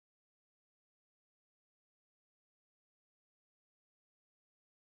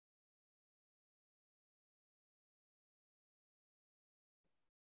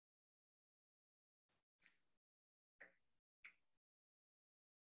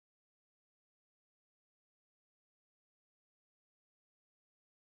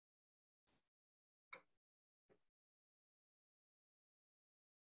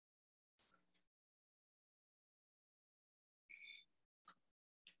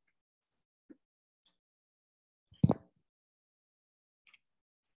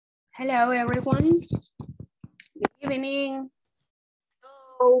Hello, everyone. Good evening.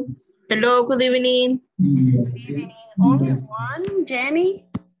 Hello. Hello, good evening. Good evening. Only one, Jenny?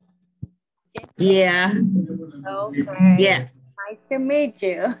 Yeah. Okay. Yeah. Nice to meet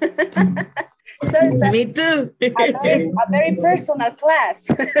you. So it's Me too. a very personal class.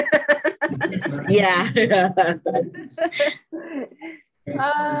 Yeah.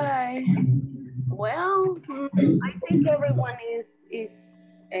 Ay, well, I think everyone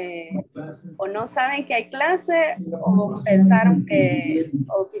o no saben que hay clase o pensaron que,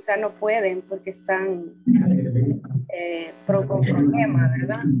 o quizá no pueden porque están con problemas,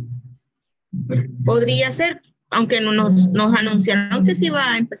 ¿verdad? Podría ser, aunque no nos anunciaron que se iba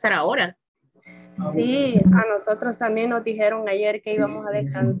a empezar ahora. Sí, a nosotros también nos dijeron ayer que íbamos a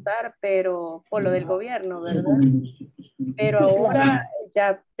descansar, pero por lo del gobierno, ¿verdad? Pero ahora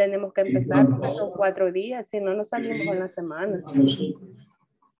ya tenemos que empezar porque son 4 días, si no, no salimos en la semana.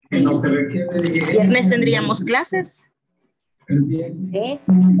 Viernes tendríamos clases. Sí,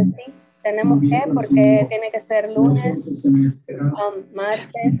 pues sí, tenemos que, porque tiene que ser lunes,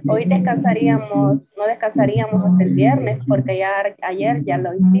 martes. Hoy descansaríamos, no descansaríamos hasta el viernes, porque ya ayer ya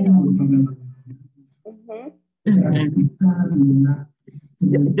lo hicimos.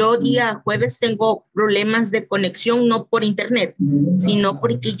 Yo día jueves tengo problemas de conexión, no por internet, sino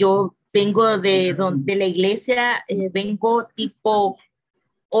porque yo vengo de la iglesia, vengo tipo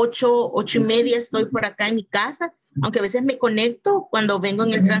 8:30, estoy por acá en mi casa, aunque a veces me conecto cuando vengo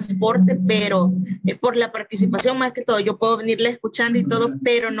en el transporte, pero por la participación más que todo, yo puedo venirla escuchando y todo,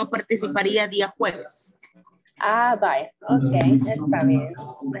 pero no participaría día jueves. Ah, vaya, ok, está bien,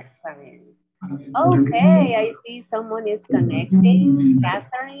 está bien. Okay, I see someone is connecting,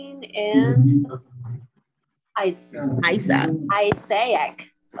 Catherine and Isaac.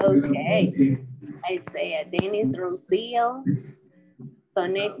 Okay, Isaiah, Dennis, Rocio,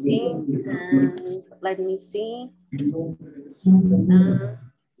 connecting, and let me see.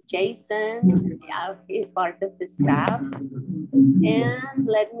 Jason, yeah, he's part of the staff. And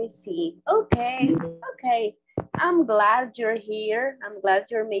let me see. Okay, okay. I'm glad you're here. I'm glad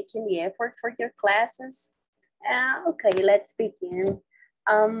you're making the effort for your classes. Okay, let's begin.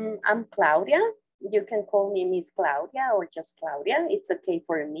 I'm Claudia. You can call me Miss Claudia or just Claudia. It's okay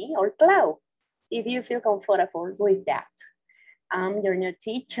for me, or Clau, if you feel comfortable with that. I'm your new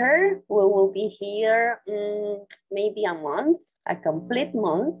teacher. We will be here maybe a month, a complete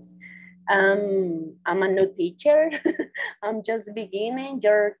month. I'm a new teacher. I'm just beginning.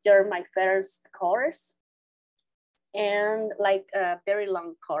 You're my first course. And like a very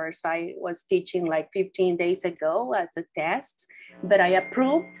long course. I was teaching like 15 days ago as a test, but I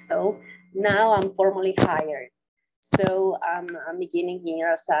approved. So now I'm formally hired. So I'm beginning here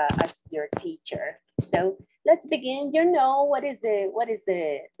as your teacher. So let's begin. You know what is the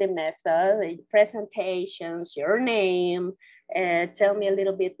method, the presentations, your name. Tell me a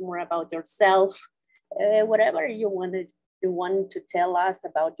little bit more about yourself. Whatever you want to tell us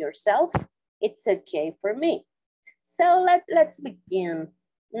about yourself, it's okay for me. So let's begin.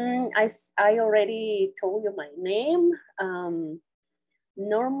 I already told you my name.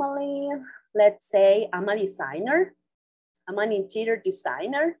 Normally, let's say I'm a designer. I'm an interior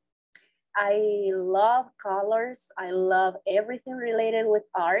designer. I love colors. I love everything related with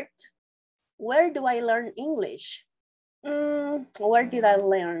art. Where do I learn English? Where did I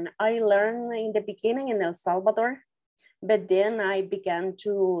learn? I learned in the beginning in El Salvador, but then I began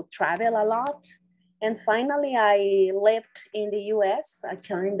to travel a lot. And finally, I lived in the US, a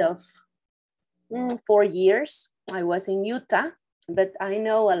kind of 4 years. I was in Utah, but I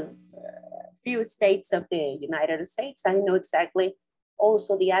know a few states of the United States. I know exactly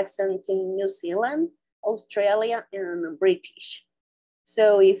also the accent in New Zealand, Australia, and British.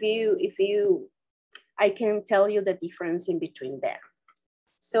 So I can tell you the difference in between them.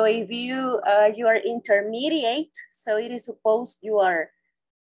 So if you are intermediate, so it is supposed you are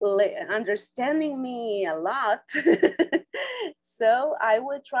understanding me a lot. So I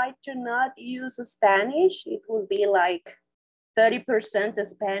will try to not use Spanish. It will be like 30%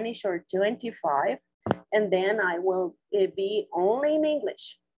 Spanish or 25%. And then I will be only in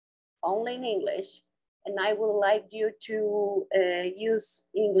English. And I would like you to use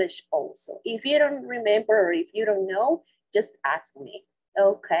English also. If you don't remember or if you don't know, just ask me,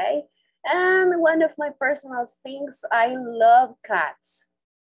 okay? And one of my personal things, I love cats.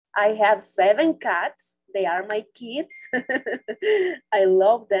 I have 7 cats. They are my kids. I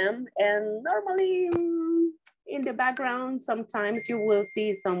love them. And normally in the background, sometimes you will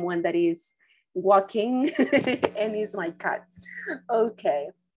see someone that is walking and is my cat.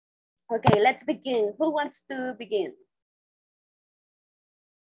 Okay. Okay, let's begin. Who wants to begin?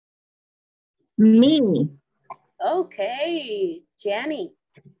 Me. Okay, Jenny.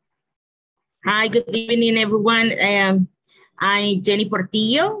 Hi, good evening, everyone. I'm Jenny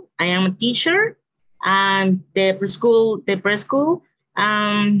Portillo. I am a teacher. The preschool.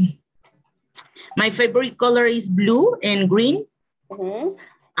 My favorite color is blue and green. Mm-hmm.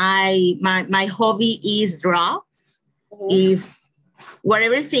 My hobby is draw. Mm-hmm. Is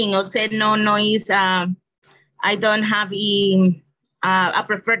whatever thing. O sea, no is. I don't have I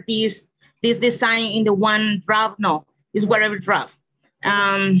prefer this design in the one draft. No, it's whatever draft.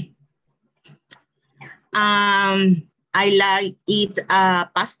 I like eat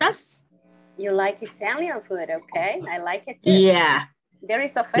pastas. You like Italian food, okay? I like it too. Yeah. There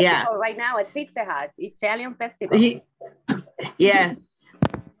is a festival right now at Pizza Hut, Italian festival. Yeah.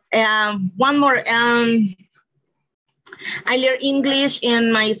 One more. I learn English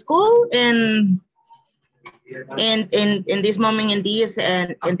in my school and in this moment in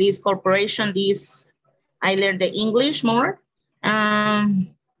this corporation, I learned the English more.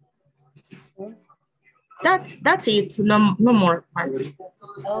 That's it. No more parts.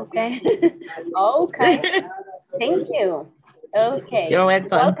 Okay. Okay. Thank you. Okay. You're welcome.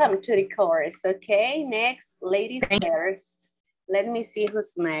 Welcome to the course. Okay. Next, ladies first. Let me see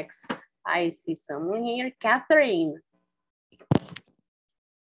who's next. I see someone here. Catherine.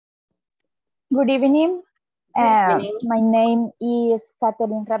 Good evening. Good evening. My name is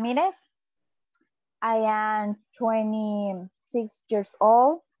Catherine Ramirez. I am 26 years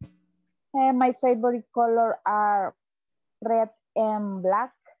old. My favorite color are red and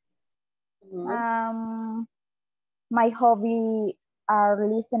black. Mm-hmm. My hobby are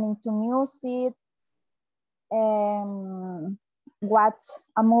listening to music, watch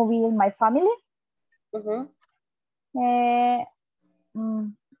a movie with my family. Mm-hmm.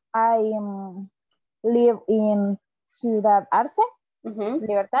 I live in Ciudad Arce, Mm-hmm.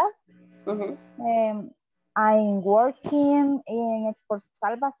 Libertad. Mm-hmm. I'm working in Export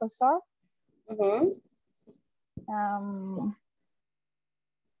Salva for sure. Mm-hmm.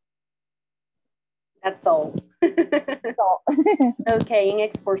 That's all. Okay, in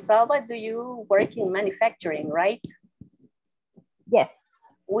Export Salva, do you work in manufacturing, right? Yes.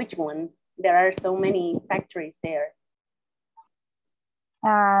 Which one? There are so many factories there.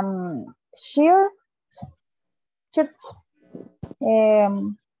 Shirt,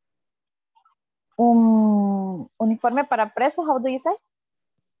 uniforme para presos, how do you say?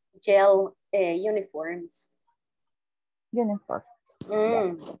 Gel uniforms. Uniform.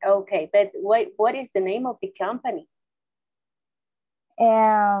 Yes. Okay, but what is the name of the company?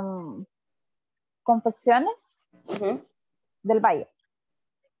 Confecciones del Valle.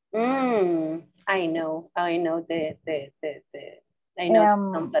 I know the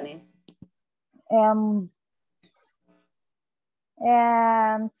company.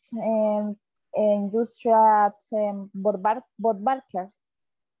 And Industria Bodbarker.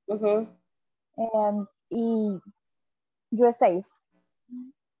 And USA's.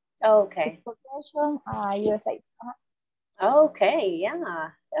 Okay. Exportation, USA's. Okay, yeah.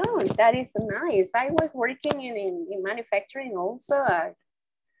 Oh, that is nice. I was working in manufacturing also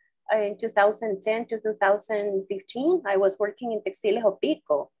in 2010 to 2015. I was working in Textiles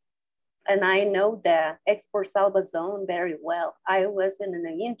Hopico, and I know the Export Salva zone very well. I was in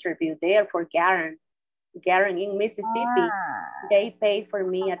an interview there for Garan in Mississippi. They paid for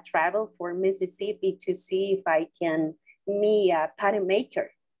me a travel for Mississippi to see if I can meet a pattern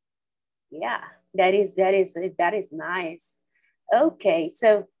maker. Yeah, that is nice. Okay,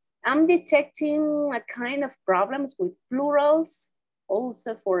 so I'm detecting a kind of problems with plurals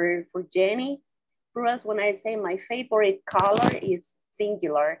also for Jenny. Plurals, when I say my favorite color is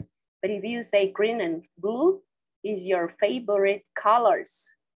singular, but if you say green and blue is your favorite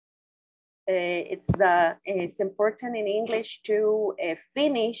colors. It's important in English to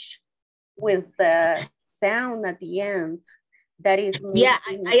finish with the sound at the end. That is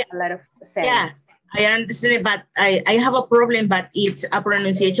making a lot of sense. Yeah, I understand, but I have a problem, but it's a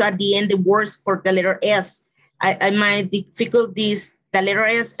pronunciation at the end, the words for the letter S. I might difficult the letter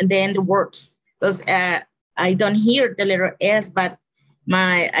S and then the words, because I don't hear the letter S, but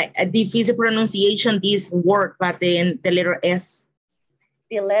a difficult pronunciation, this word, but then the letter S.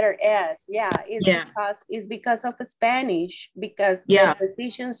 The letter S, yeah, is because of Spanish, because the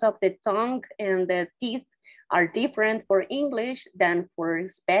positions of the tongue and the teeth are different for English than for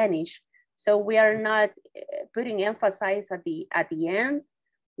Spanish. So we are not putting emphasis at the end.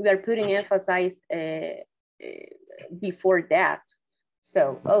 We are putting emphasis before that.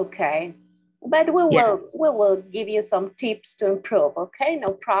 So okay, but we will give you some tips to improve. Okay,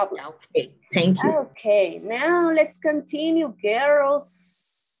 no problem. Okay, thank you. Okay, now let's continue, girls.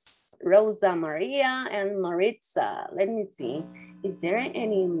 Rosa Maria and Maritza. Let me see. Is there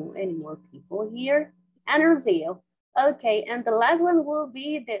any more people here? And Rocio. Okay, and the last one will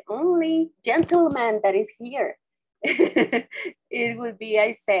be the only gentleman that is here. It would be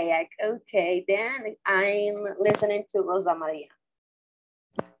Isaac. Okay, then I'm listening to Rosa Maria.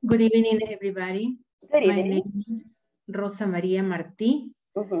 Good evening, everybody. Good My evening. name is Rosa Maria Martí.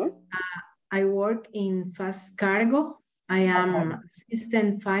 Mhm. I work in Fast Cargo. I am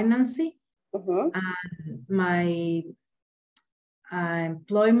assistant finance. Mhm. And my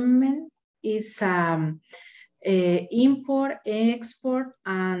employment is import, export,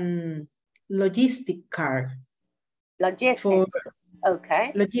 and logistic card. Logistics.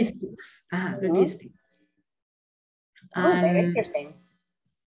 Okay. Logistics. Mhm. Logistics. Oh, very And interesting.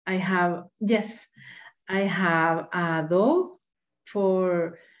 I have a dog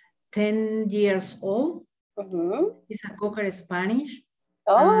for 10 years old. Mhm. It's a Cocker Spanish.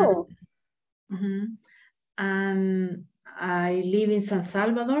 Oh. And I live in San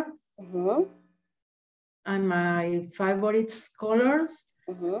Salvador. Mhm. And my favorite colors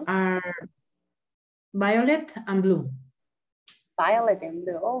Mhm. are violet and blue. Violet and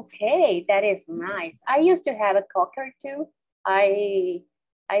blue. Okay, that is nice. I used to have a cocker too. I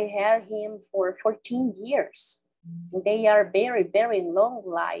had him for 14 years. They are very, very long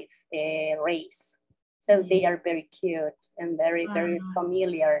life race. So they are very cute and very, very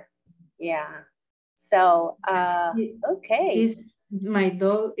familiar. Yeah. So, okay. My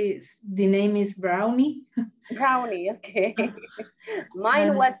dog the name is Brownie. Brownie, okay.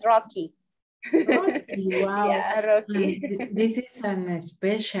 Mine was Rocky. Rocky, wow. Yeah, Rocky. This is a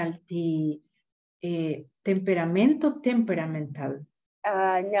specialty temperamental.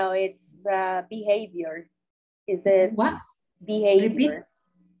 No, it's the behavior. Is it what? behavior?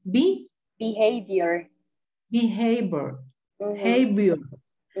 Repeat. Behavior. Behavior. Mm-hmm. Behavior.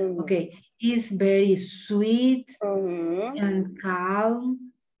 Mm-hmm. Okay. It's very sweet Mm-hmm. and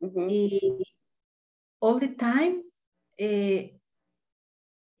calm. Mm-hmm. All the time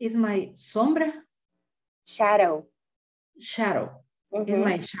is my sombra. Shadow. Shadow. Mm-hmm. Is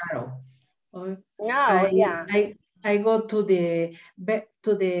my shadow. No, yeah. I go to the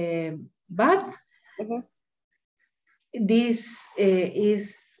bath. Mm-hmm. This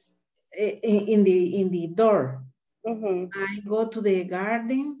is in the door. Mm-hmm. I go to the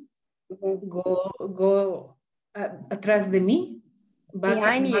garden. Mm-hmm. Go atrás de mí.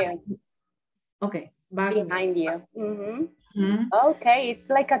 Behind you. Okay. Behind you. Mm-hmm. Mm-hmm. Okay, it's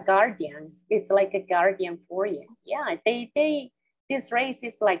like a guardian. It's like a guardian for you. Yeah, this race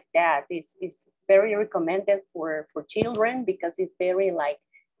is like that. It's very recommended for children because it's very like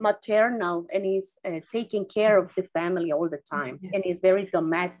maternal and is taking care of the family all the time. Yes. And it's very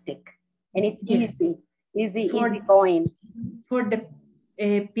domestic and it's Yes. easy going. For the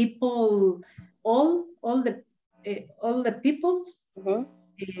people, all the people Mm-hmm.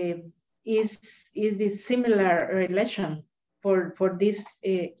 is this similar relation for this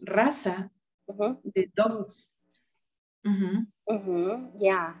raza, Mm-hmm. the dogs. Mm-hmm. Mm-hmm.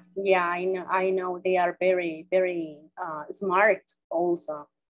 Yeah, I know they are very, very smart also.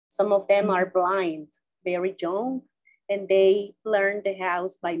 Some of them are blind, very young, and they learn the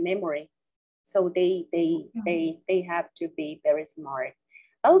house by memory. So they have to be very smart.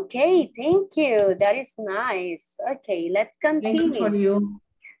 Okay, thank you. That is nice. Okay, let's continue. Thank you for you.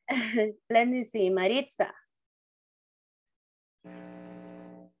 Let me see, Maritza.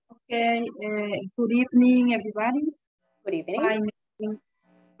 Okay, good evening, everybody. Good evening.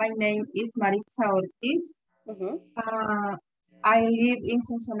 My name is Maritza Ortiz. Mm-hmm. I live in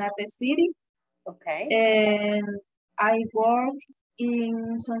Sonsonate City. Okay. And I work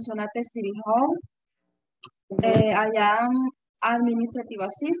in Sonsonate City Hall. Mm-hmm. I am administrative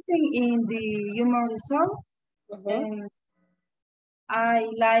assistant in the human resource. Mm-hmm. I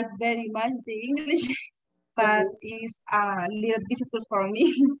like very much the English, but it's a little difficult for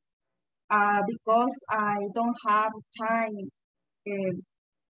me because I don't have time.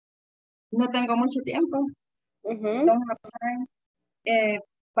 No tengo mucho tiempo. Mm-hmm. Don't have time.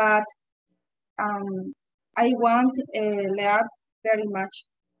 But I want to learn very much.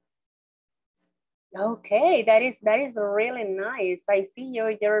 Okay, that is really nice. I see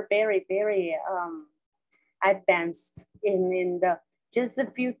you're very, very advanced in the just a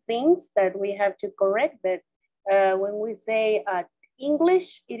few things that we have to correct. That when we say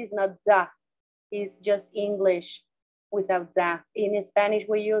English, it is not da, it's just English without da. In Spanish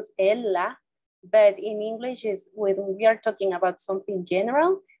we use el, la, but in English is when we are talking about something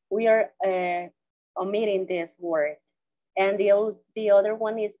general, we are omitting this word. And the other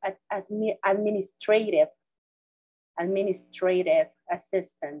one is administrative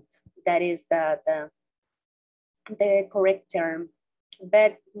assistant. That is the correct term.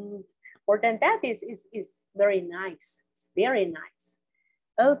 But more than that is very nice. It's very nice.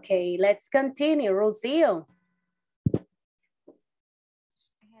 Okay, let's continue. Rocio.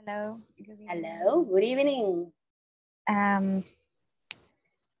 Hello. Good evening. Hello, good evening.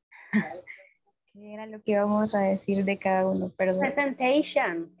 ¿Qué era lo que íbamos a decir de cada uno? Perdón.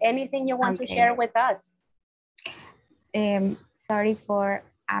 Presentation. Anything you want to Okay. share with us? Sorry for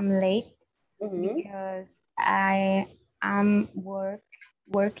I'm late Mhm. because I am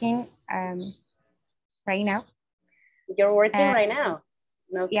working right now. You're working right now?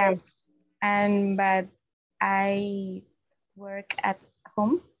 Okay. Yeah, but I work at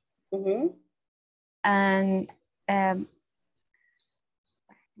home. Mhm. And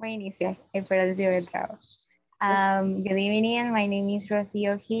voy a iniciar el precio del trabajo. Good evening, my name is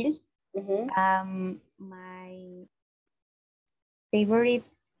Rocio Gil. Mhm. My favorite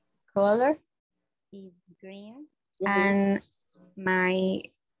color is green, and my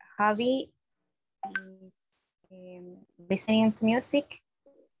hobby is listening to music,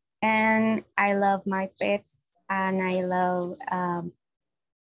 and I love my pets, and I love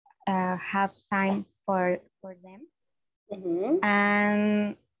have time for them.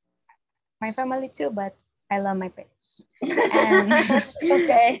 And my family too, but I love my pets. And,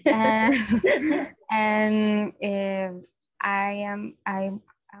 Okay. and I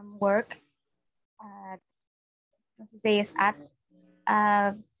work at,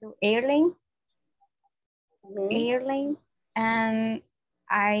 to airline, and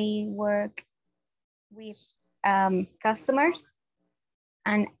I work with customers,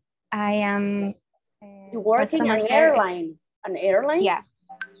 and I am You're working an airline. An airline? Yeah.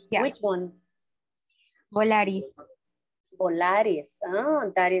 Which one? Volaris. Volaris.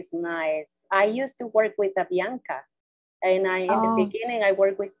 Oh, that is nice. I used to work with Avianca. And in the beginning, I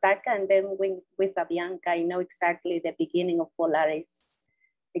worked with TACA, and then with Avianca. I know exactly the beginning of Volaris.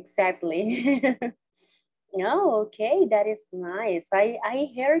 Exactly. Oh, okay, that is nice.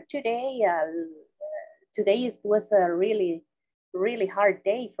 I heard today, today it was a really hard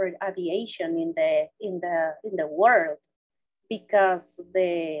day for aviation in the world, because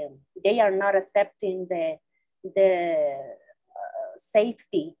they are not accepting the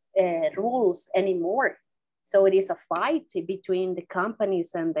safety rules anymore. So it is a fight between the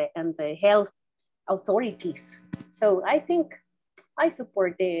companies and the health authorities. So I think I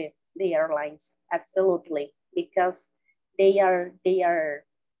support the airlines, absolutely, because they are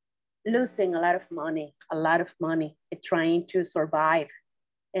losing a lot of money trying to survive,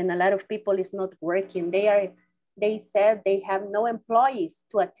 and a lot of people is not working. They said they have no employees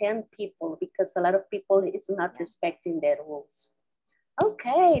to attend people because a lot of people is not respecting their rules.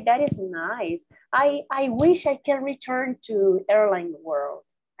 Okay, that is nice. I wish I can return to airline world.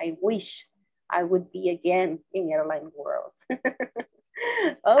 I wish I would be again in airline world. Okay.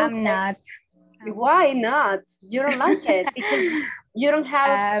 I'm not. Why not? You don't like it because you don't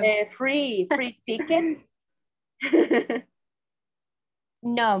have free tickets?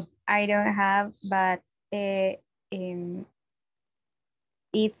 No, I don't have, but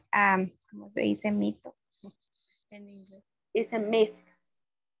it's ¿cómo se dice mito? En inglés. It's a myth.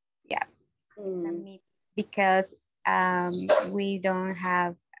 Yeah, a myth, because we don't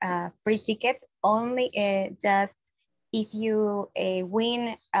have free tickets. Only just if you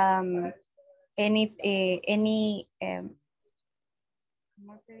win any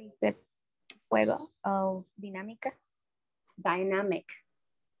 ¿cómo se dice? Juego o dinámica. Dynamic.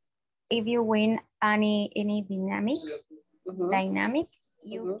 If you win any dynamic,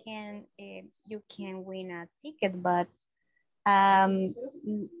 you can win a ticket, but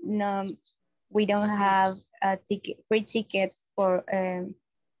no, we don't have a free tickets for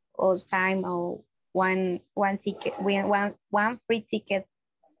all time, or one ticket, one free ticket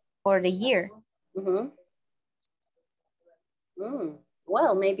for the year.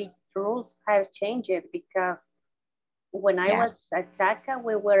 Well, maybe the rules have changed, because when I was at TACA,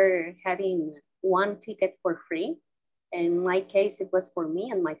 we were having one ticket for free. In my case, it was for me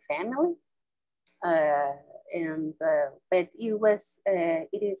and my family. But it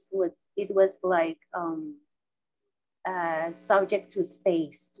was like subject to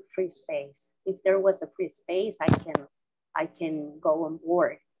space, to free space. If there was a free space, I can go on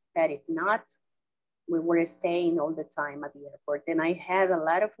board. But if not, we were staying all the time at the airport. And I had a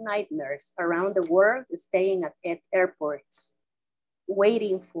lot of nightmares around the world, staying at airports,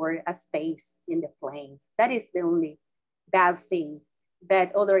 waiting for a space in the planes. That is the only bad thing.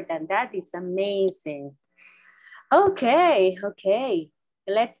 But other than that, it's amazing. Okay.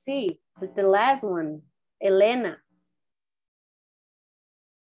 Let's see, the last one, Elena.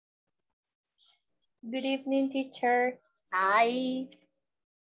 Good evening, teacher. Hi.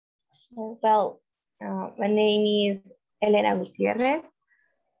 Well, my name is Elena Gutierrez.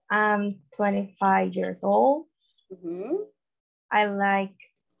 I'm 25 years old. Mm-hmm. I like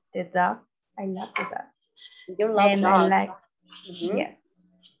the dogs. I love the dogs. You love and dogs. I like, Mm-hmm. yes.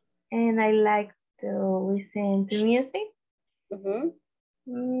 And I like to listen to music.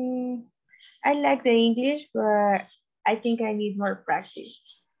 Mm-hmm. I like the English, but I think I need more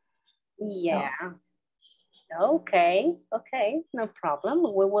practice. Yeah. Okay. Okay. No problem.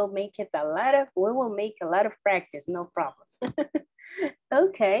 We will make a lot of practice. No problem.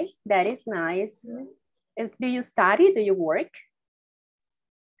 Okay. That is nice. Do you study? Do you work?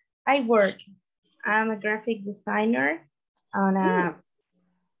 I work. I'm a graphic designer on a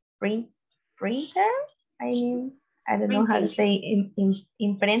printer. I don't know how to say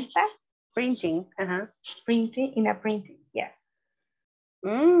imprenta. Printing. Printing in a printing. Yes.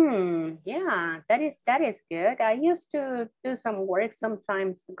 Yeah, that is good. I used to do some work,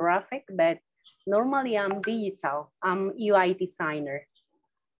 sometimes graphic, but normally I'm digital. I'm UI designer.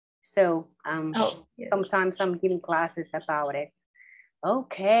 So Yes. sometimes I'm giving classes about it.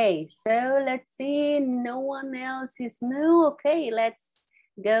 Okay, so let's see. No one else is new. Okay, let's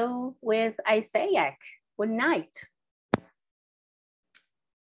go with Isaiah. Good night.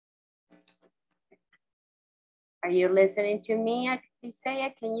 Are you listening to me, Isaiah?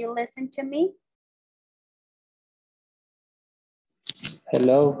 Can you listen to me?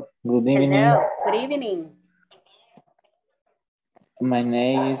 Hello, good evening. Hello, good evening. My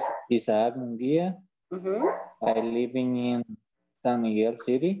name is Isaac Munguia. I live in San Miguel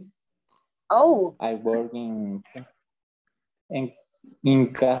City. Oh. I work in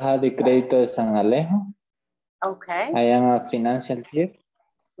Caja de Crédito de San Alejo. Okay. I am a financial here.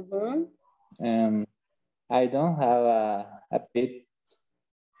 I don't have a pet,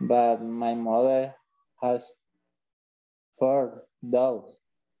 but my mother has 4 dogs.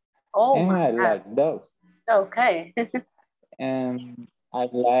 Oh, and my I God. like dogs. Okay. And I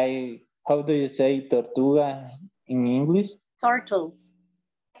like, how do you say tortuga in English? Turtles.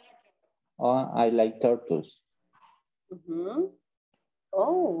 Oh, I like turtles.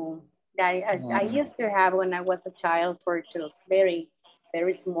 Oh, I used to have when I was a child turtles, very,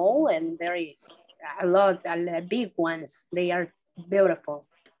 very small and very, big ones. They are beautiful.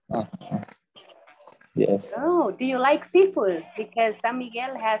 Yes. Oh, do you like seafood? Because San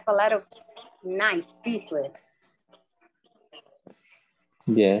Miguel has a lot of nice seafood.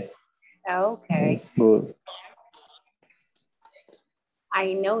 Yes. Okay. It's good.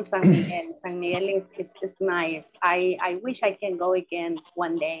 I know San Miguel. San Miguel is nice. I wish I can go again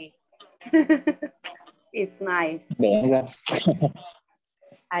one day. It's nice. Venga.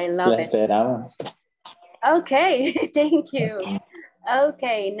 I love it. Esperamos. Okay, thank you.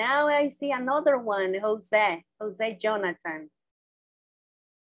 Okay, now I see another one, Jose Jonathan.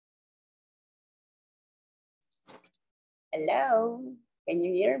 Hello, can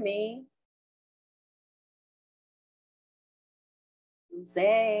you hear me?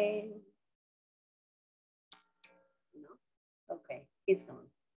 Jose. No, okay, he's gone.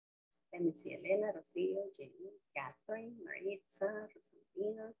 Let me see, Elena, Rocio, Jenny, Catherine, Maritza,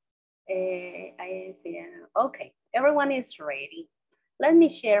 Rosalina. I see, okay, everyone is ready. Let me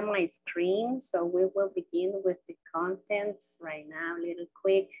share my screen. So we will begin with the contents right now, a little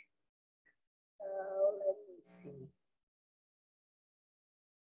quick. Let me see.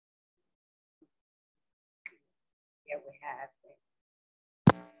 Here we have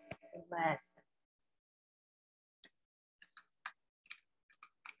the lesson.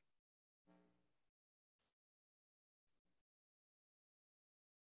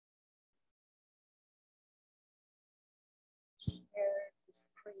 Share the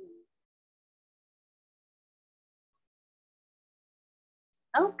screen.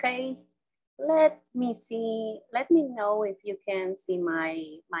 Okay, let me see. Let me know if you can see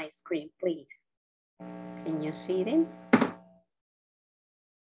my screen, please. Can you see it?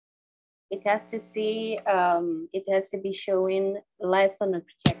 It has to see. It has to be showing lesson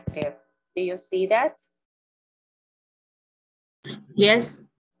objective. Do you see that? Yes.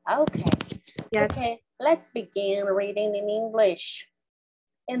 Okay. Yes. Okay. Let's begin reading in English.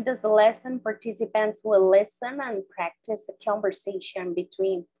 In this lesson, participants will listen and practice a conversation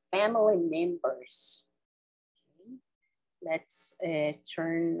between family members. Okay. Let's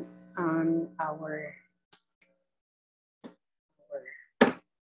turn on our let's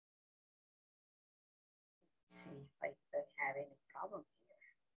see if I don't have any problem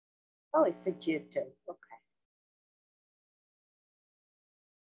here. Oh, it's a YouTube. Okay.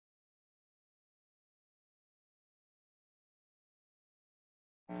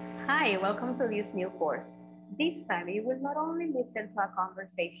 Hi, welcome to this new course. This time you will not only listen to a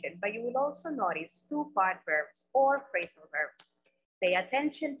conversation, but you will also notice two-part verbs or phrasal verbs. Pay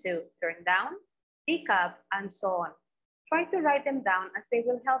attention to turn down, pick up, and so on. Try to write them down as they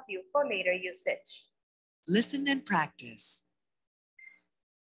will help you for later usage. Listen and practice.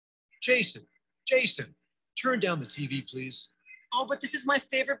 Jason, turn down the TV, please. Oh, but this is my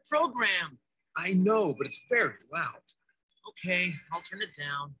favorite program. I know, but it's very loud. Okay, I'll turn it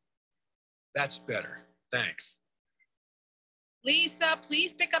down. That's better. Thanks. Lisa,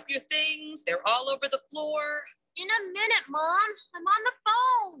 please pick up your things. They're all over the floor. In a minute, Mom. I'm on the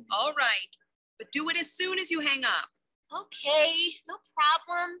phone. All right, but do it as soon as you hang up. Okay, no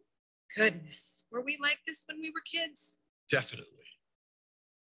problem. Goodness, were we like this when we were kids? Definitely.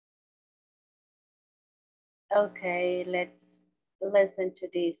 Okay, let's listen to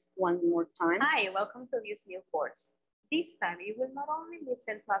this one more time. Hi, welcome to this new course. This time you will not only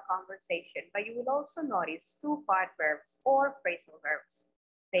listen to a conversation, but you will also notice two-part verbs or phrasal verbs.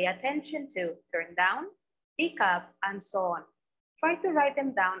 Pay attention to turn down, pick up, and so on. Try to write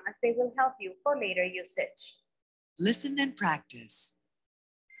them down as they will help you for later usage. Listen and practice.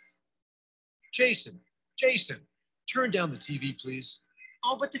 Jason, turn down the TV, please.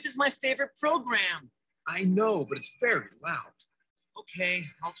 Oh, but this is my favorite program. I know, but it's very loud. Okay,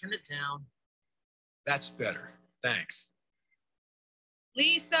 I'll turn it down. That's better. Thanks.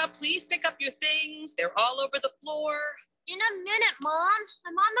 Lisa, please pick up your things. They're all over the floor. In a minute, Mom.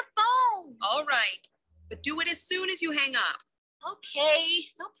 I'm on the phone. All right, but do it as soon as you hang up. Okay,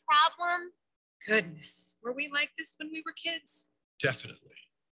 no problem. Goodness, were we like this when we were kids? Definitely.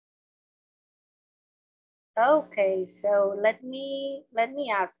 Okay, so let me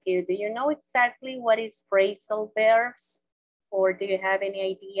ask you, do you know exactly what is phrasal verbs? Or do you have any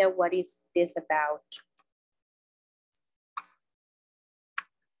idea what is this about?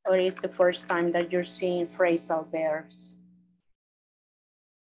 Or is the first time that you're seeing phrasal verbs?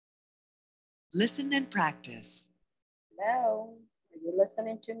 Listen and practice. Hello, are you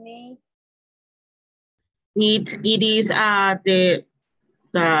listening to me? It is the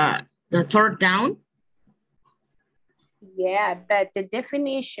third down. Yeah, but the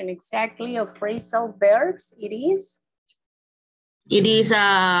definition exactly of phrasal verbs, it is? It is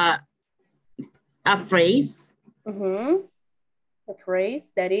a phrase. Mm-hmm. A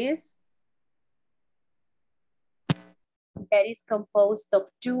phrase that is composed of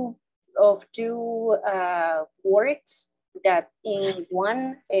two words that in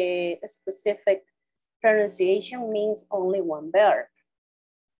one specific pronunciation means only one verb.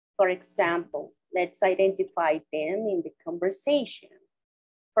 For example, let's identify them in the conversation.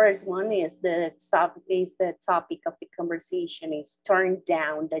 First one is the topic of the conversation is turn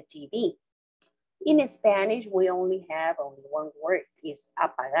down the TV. In Spanish, we only have one word, is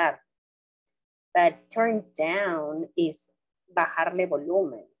apagar. But turn down is bajarle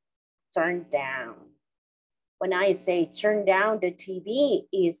volumen, turn down. When I say turn down the TV,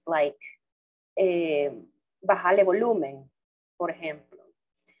 is like bajarle volumen, por ejemplo.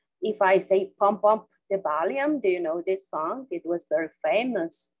 If I say pump up the volume, do you know this song? It was very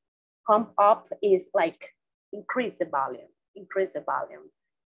famous. Pump up is like increase the volume, increase the volume.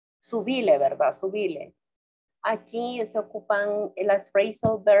 Subile, ¿verdad? Subile. Aquí se ocupan las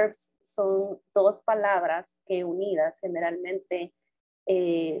phrasal verbs, son dos palabras que unidas generalmente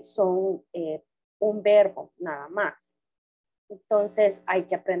son un verbo nada más. Entonces hay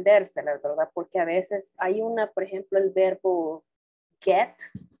que aprendérselas, ¿verdad? Porque a veces hay una, por ejemplo, el verbo get,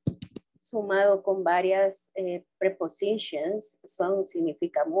 sumado con varias prepositions,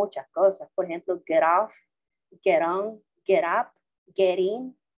 significa muchas cosas. Por ejemplo, get off, get on, get up, get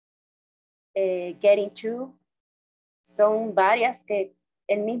in, getting to. Son varias que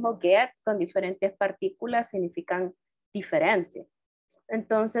el mismo get con diferentes partículas significan diferente.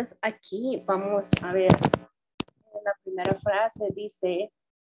 Entonces aquí vamos a ver la primera frase dice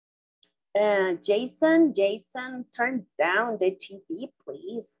Jason, turn down the TV,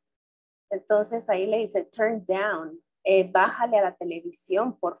 please. Entonces ahí le dice turn down, bájale a la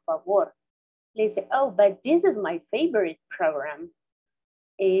televisión, por favor. Le dice, oh, but this is my favorite program.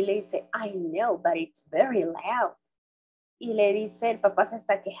 Y le dice, I know, but it's very loud. Y le dice, el papá se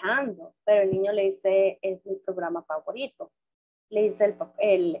está quejando, pero el niño le dice, es mi programa favorito. Le dice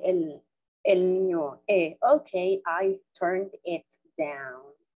el niño, okay, I turned it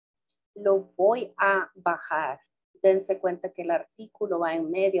down. Lo voy a bajar. Dense cuenta que el artículo va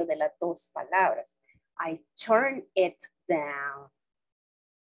en medio de las dos palabras. I turned it down.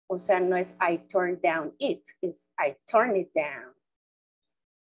 O sea, no es I turned down it, es I turned it down.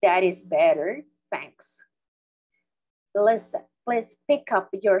 That is better, thanks. Listen, please pick up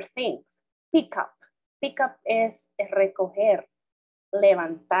your things. Pick up. Pick up es recoger,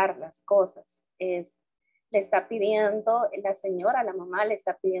 levantar las cosas. Le está pidiendo, la señora, la mamá le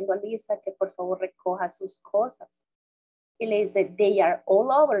está pidiendo a Lisa que por favor recoja sus cosas. Y le dice, they are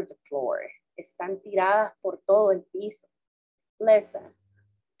all over the floor. Están tiradas por todo el piso. Listen,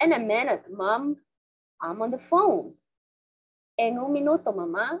 in a minute, Mom, I'm on the phone. En un minuto,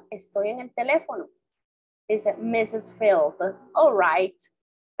 mamá, estoy en el teléfono. Dice Mrs. Field, all right,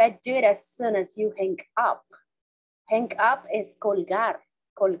 but do it as soon as you hang up. Hang up es colgar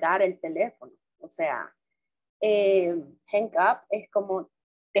el teléfono. O sea, hang up es como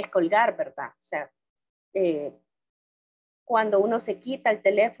descolgar, ¿verdad? O sea, cuando uno se quita el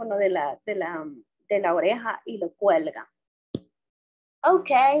teléfono de la oreja y lo cuelga.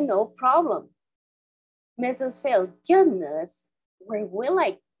 Okay, no problem. Mrs. Field, goodness, were we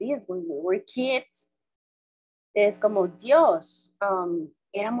like this when we were kids? Es como, Dios,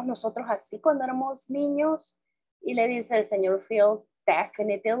 éramos nosotros así cuando éramos niños. Y le dice el señor Field,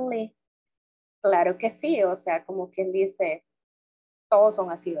 definitely. Claro que sí, o sea, como quien dice, todos son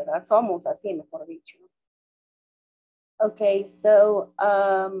así, ¿verdad? Somos así, mejor dicho. Okay, so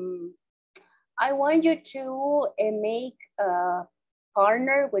I want you to make a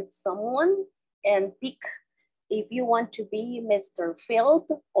partner with someone and pick if you want to be Mr.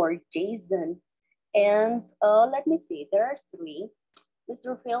 Field or Jason. And let me see, there are three.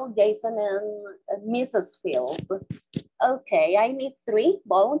 Mr. Field, Jason, and Mrs. Field. Okay, I need 3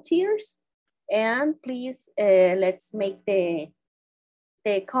 volunteers. And please, let's make the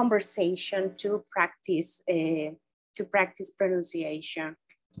conversation to practice pronunciation.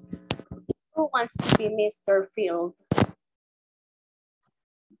 Who wants to be Mr. Field?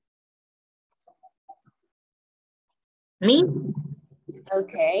 Me.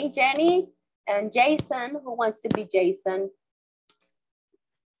 Okay, Jenny. And Jason, who wants to be Jason?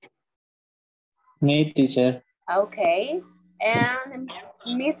 Me, teacher. Okay. And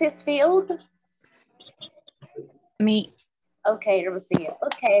Mrs. Field? Me. Okay, Rosia.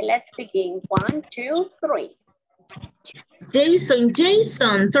 Okay, let's begin. 1, 2, 3. Jason,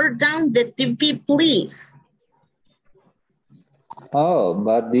 turn down the TV, please. Oh,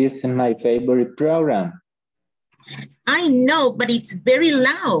 but this is my favorite program. I know, but it's very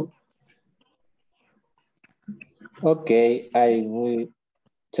loud. Okay, I will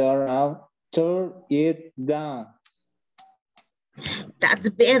turn it down. That's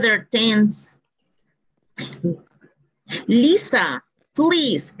better, thanks. Lisa,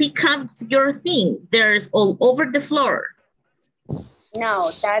 please pick up your thing. There's all over the floor. No,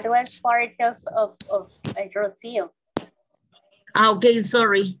 that was part of Rocio. Okay,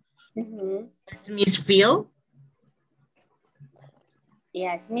 sorry. Mm-hmm. It's Miss Phil.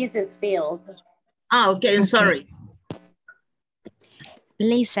 Yes, Mrs. Field. Okay, sorry.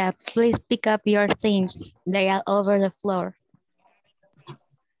 Lisa, please pick up your things. They are over the floor.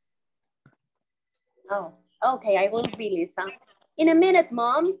 Oh, okay, I will be Lisa. In a minute,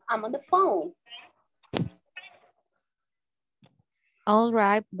 Mom, I'm on the phone. All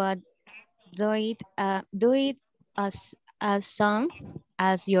right, but do it as soon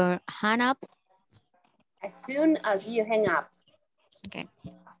as you hang up. As soon as you hang up. Okay.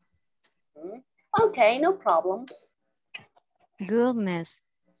 Okay, no problem. Goodness,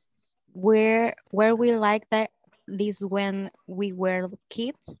 where we like this when we were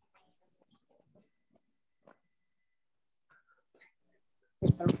kids?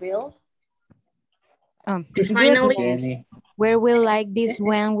 Mr. Field. Finally, goodness, where we like this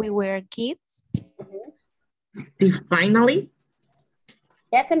when we were kids? Finally.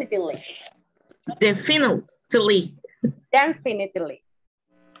 Definitely. Definitely. Definitely.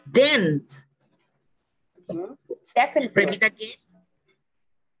 Then. Definitely. Repeat again.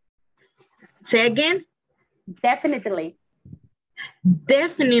 Say again. Definitely.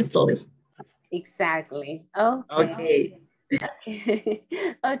 Definitely. Exactly. Okay. Okay.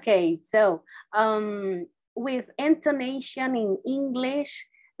 Okay. So with intonation in English,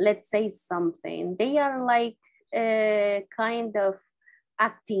 let's say something. They are like kind of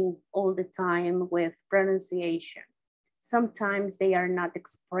acting all the time with pronunciation. Sometimes they are not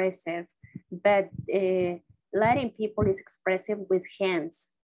expressive, but Latin people is expressive with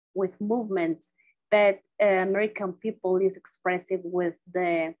hands, with movements, but American people is expressive with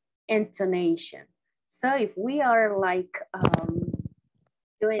the intonation. So if we are like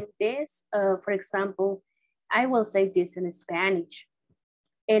doing this, for example, I will say this in Spanish.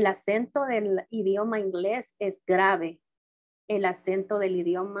 El acento del idioma inglés es grave. El acento del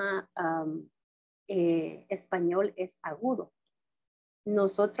idioma español es agudo.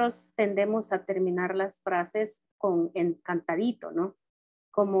 nosotros tendemos a terminar las frases con encantadito, ¿no?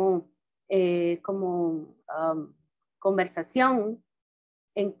 Como conversación.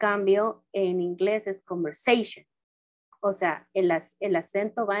 En cambio, en inglés es conversation. O sea, el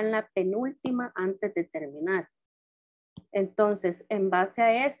acento va en la penúltima antes de terminar. Entonces, en base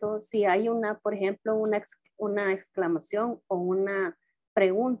a eso, si hay por ejemplo, una exclamación o una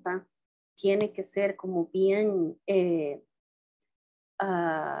pregunta, tiene que ser como bien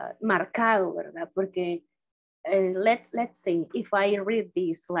marcado, ¿verdad? Porque let's say, if I read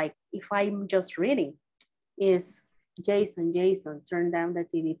this, like if I'm just reading, is Jason, turn down the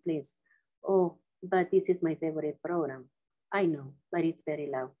TV, please. Oh, but this is my favorite program. I know, but it's very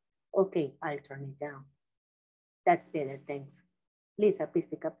loud. Okay, I'll turn it down. That's better, thanks. Lisa, please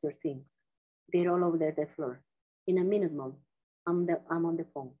pick up your things. They're all over the floor. In a minute, Mom. I'm on the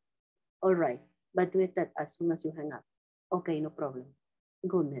phone. All right, but do it as soon as you hang up. Okay, no problem.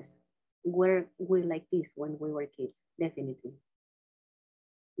 Goodness, we're like this when we were kids, definitely.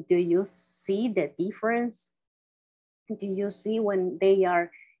 Do you see the difference? Do you see when they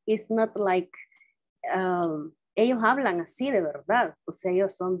are, it's not like, ellos hablan así de verdad, o sea,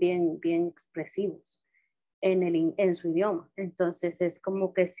 ellos son bien expresivos en su idioma. Entonces es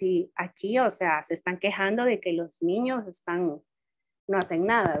como que si aquí, o sea, se están quejando de que los niños no hacen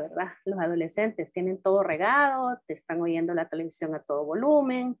nada, ¿verdad? Los adolescentes tienen todo regado, te están oyendo la televisión a todo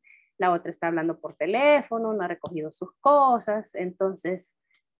volumen, la otra está hablando por teléfono, no ha recogido sus cosas, entonces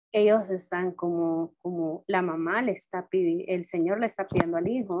ellos están como la mamá el señor le está pidiendo al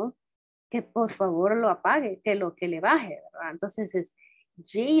hijo que por favor lo apague, que le baje, ¿verdad? Entonces es,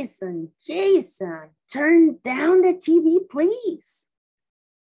 Jason, turn down the TV, please.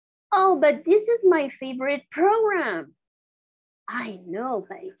 Oh, but this is my favorite program. I know,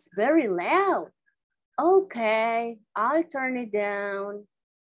 but it's very loud. Okay, I'll turn it down.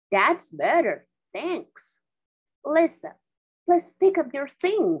 That's better, thanks. Lisa, let's pick up your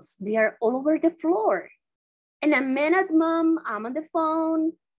things. They are all over the floor. In a minute, Mom, I'm on the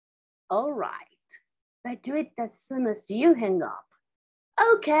phone. All right, but do it as soon as you hang up.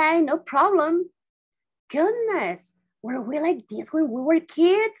 Okay, no problem. Goodness, were we like this when we were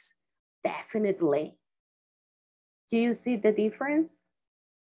kids? Definitely. Do you see the difference?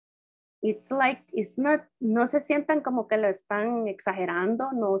 It's like, no se sientan como que lo están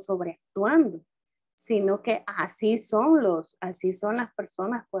exagerando, no sobreactuando, sino que así son las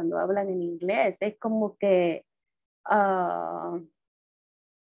personas cuando hablan en inglés. Es como que,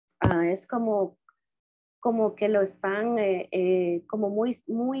 es como que lo están, como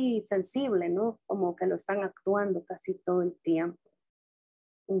muy sensible, ¿no? Como que lo están actuando casi todo el tiempo.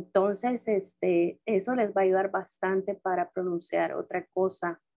 Entonces, eso les va a ayudar bastante para pronunciar. Otra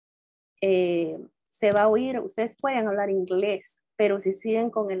cosa, se va a oír, ustedes pueden hablar inglés, pero si siguen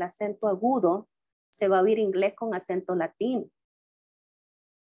con el acento agudo, se va a oír inglés con acento latino.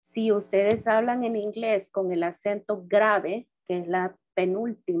 Si ustedes hablan en inglés con el acento grave, que es la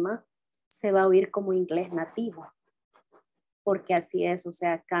penúltima, se va a oír como inglés nativo. Porque así es, o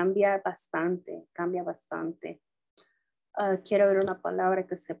sea, cambia bastante. Quiero ver una palabra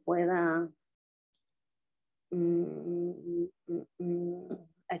que se pueda...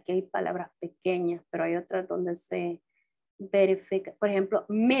 Aquí hay palabras pequeñas, pero hay otras donde se verifica. Por ejemplo,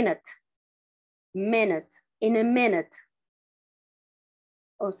 minute. In a minute.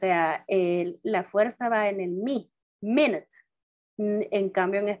 O sea, la fuerza va en el mi. Minute. En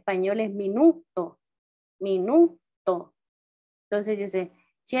cambio, en español es minuto. Entonces dice,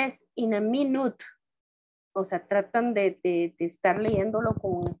 yes, in a minute. O sea, tratan de estar leyéndolo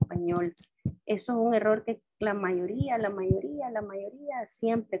como en español. Eso es un error que la mayoría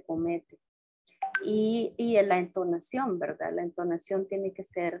siempre comete. Y la entonación, ¿verdad? La entonación tiene que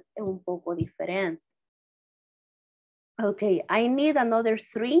ser un poco diferente. Okay, I need another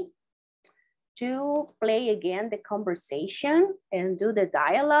 3 to play again the conversation and do the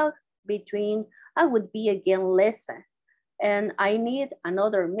dialogue between, I would be again Lisa. And I need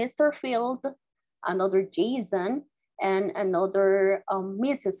another Mr. Field, another Jason, and another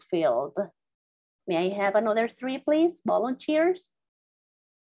Mrs. Field. May I have another 3, please? Volunteers?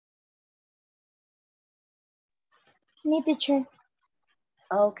 Me, teacher.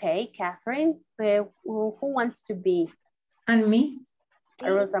 Okay, Catherine, who wants to be? And me.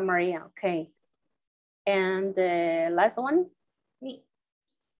 Rosa Maria, okay. And the last one? Me.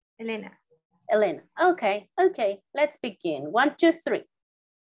 Elena. Okay, let's begin. 1, 2, 3.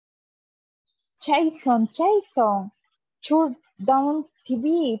 Jason, turn down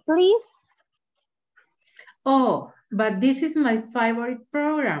TV, please. Oh, but this is my favorite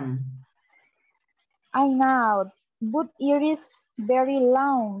program. I know, but it is very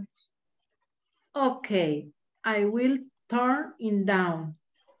loud. Okay, I will turn it down.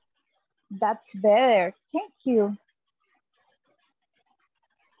 That's better. Thank you.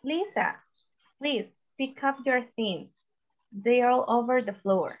 Lisa, please pick up your things. They are all over the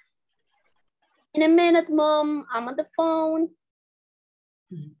floor. In a minute, Mom. I'm on the phone.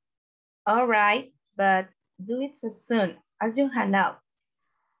 All right, but do it as soon as you hang up.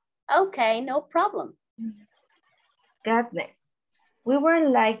 Okay, no problem. Goodness, we were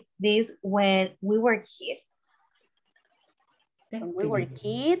like this when we were kids. When we were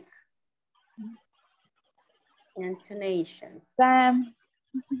kids. Intonation. Then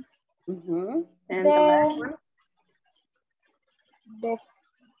And the last one?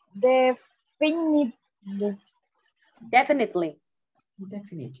 Definitely. Definitely.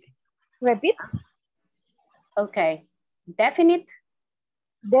 Repeat. Okay. Definite.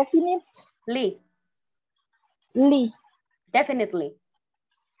 Definitely. Definitely.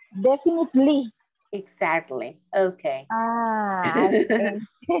 Definitely. Exactly. Okay. Okay.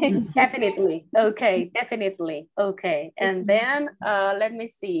 Definitely. Okay. Definitely. Okay. And then let me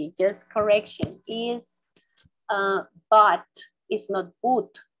see. Just correction is but. It's not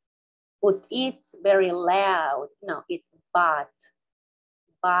but. But it's very loud. No, it's but.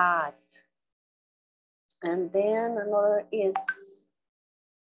 But. And then another is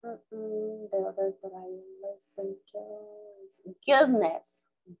the other that I listen to is goodness.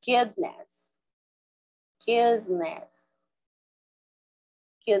 Goodness. Goodness.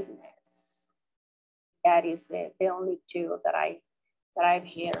 Goodness. That is the only two that I've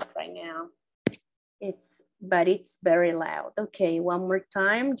heard right now. But it's very loud. Okay, one more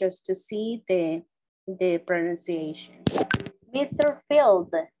time just to see the pronunciation. Mr.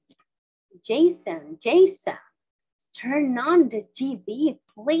 Field, Jason, turn on the TV,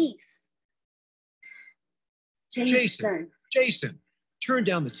 please. Jason, turn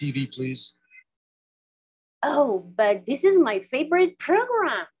down the TV, please. Oh, but this is my favorite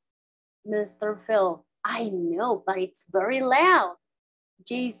program. Mr. Phil, I know, but it's very loud.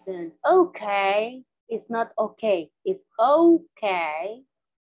 Jason, okay. It's not okay. It's okay.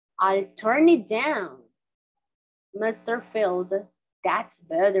 I'll turn it down. Mr. Field, that's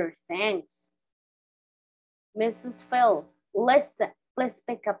better, thanks. Mrs. Field, listen, please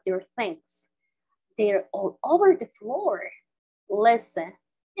pick up your things. They're all over the floor. Listen,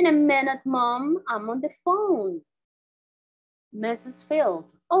 in a minute, Mom, I'm on the phone. Mrs. Field,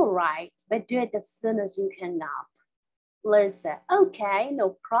 all right, but do it as soon as you can now. Lisa, okay,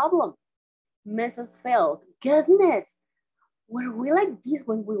 no problem. Mrs. Field, goodness, were we like this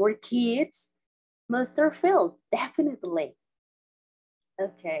when we were kids? Mr. Field, definitely.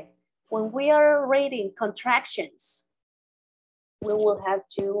 Okay, when we are reading contractions, we will have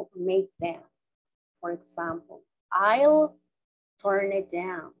to make them. For example, I'll turn it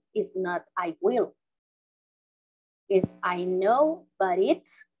down. It's not I will. It's I know, but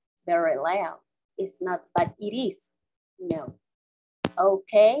it's very loud. It's not, but it is. No.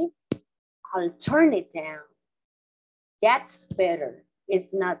 Okay, I'll turn it down. That's better.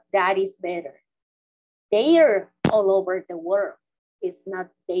 It's not that is better. They're all over the world. It's not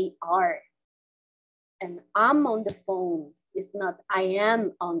they are. And I'm on the phone. It's not I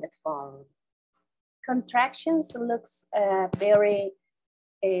am on the phone. Contractions looks very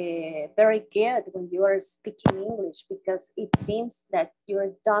good when you are speaking English because it seems that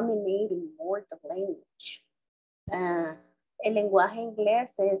you're dominating more the language. El lenguaje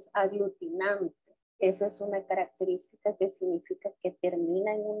inglés es aglutinante. Esa es una característica que significa que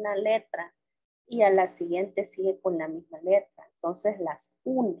termina en una letra y a la siguiente sigue con la misma letra. Entonces las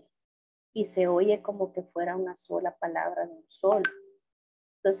une y se oye como que fuera una sola palabra de un solo.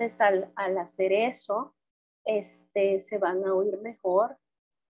 Entonces al hacer eso, se van a oír mejor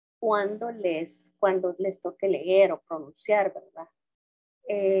cuando les toque leer o pronunciar, ¿verdad?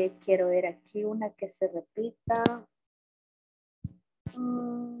 Quiero ver aquí una que se repita.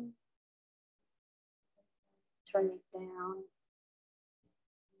 Turn it down.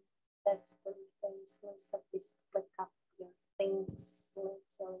 That's the things. Let's split up your things.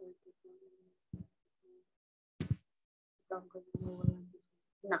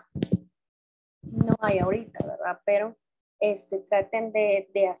 No hay ahorita, ¿verdad? Pero traten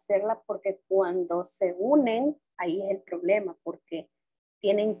de hacerla porque cuando se unen, ahí es el problema, porque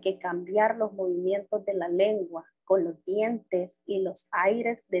tienen que cambiar los movimientos de la lengua con los dientes y los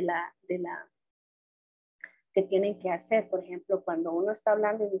aires de la que tienen que hacer. Por ejemplo, cuando uno está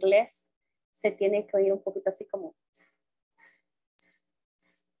hablando inglés, se tiene que oír un poquito así como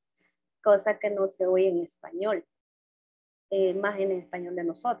cosa que no se oye en español. Más en el español de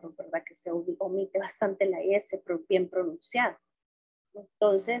nosotros, ¿verdad? Que se omite bastante la S bien pronunciada.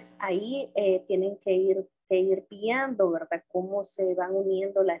 Entonces, ahí tienen que ir viendo, ¿verdad? Cómo se van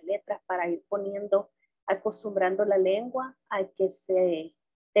uniendo las letras para ir poniendo, acostumbrando la lengua a que se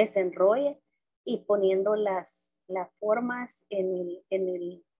desenrolle y poniendo las formas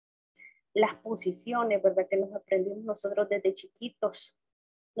las posiciones, ¿verdad? Que nos aprendimos nosotros desde chiquitos.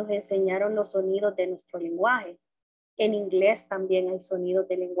 Nos enseñaron los sonidos de nuestro lenguaje. En inglés también hay sonidos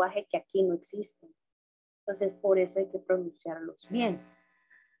de lenguaje que aquí no existen. Entonces, por eso hay que pronunciarlos bien.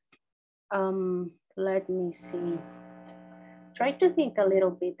 Let me see. Try to think a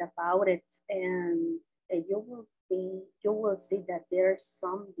little bit about it, and you will see that there are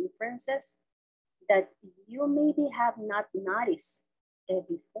some differences that you maybe have not noticed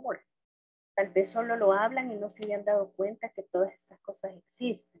before. Tal vez solo lo hablan y no se hayan dado cuenta que todas estas cosas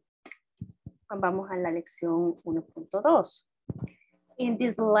existen. Vamos a la lección 1.2. In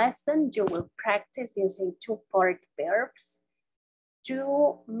this lesson, you will practice using two-part verbs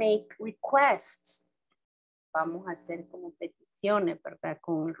to make requests. Vamos a hacer como peticiones, ¿verdad?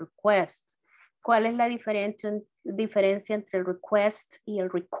 Con request. ¿Cuál es la diferencia entre el request y el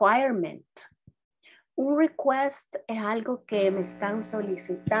requirement? Un request es algo que me están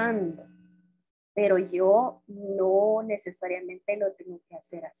solicitando, pero yo no necesariamente lo tengo que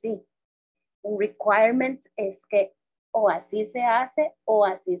hacer así. Un requirement es que o así se hace o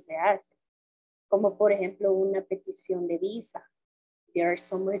así se hace. Como por ejemplo una petición de visa. There are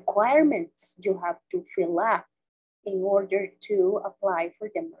some requirements you have to fill up in order to apply for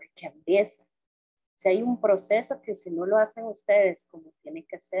the American visa. O sea, hay un proceso que si no lo hacen ustedes como tiene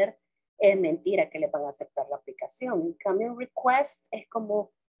que ser, es mentira que le van a aceptar la aplicación. En cambio, request es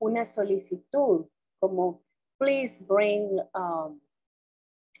como una solicitud, como please bring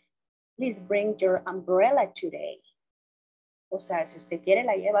your umbrella today. O sea, si usted quiere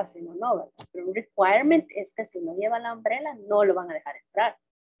la lleva, si no, no, ¿verdad? Pero un requirement es que si no lleva la umbrella, no lo van a dejar entrar.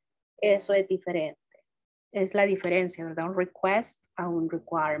 Eso es diferente. Es la diferencia, ¿verdad? Un request a un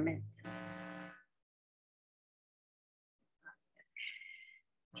requirement.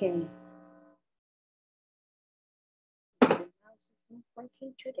 Okay. The mouse is not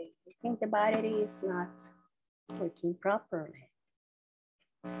working today. I think the battery is not working properly.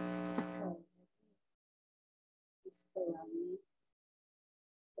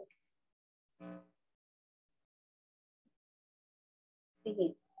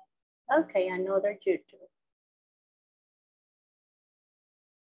 See. Okay, another YouTube.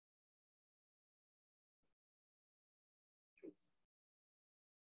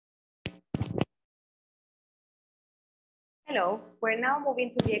 Hello, we're now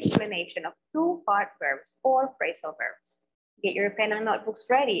moving to the explanation of two-part verbs or phrasal verbs. Get your pen and notebooks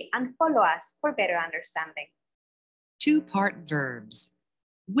ready and follow us for better understanding. Two-part verbs.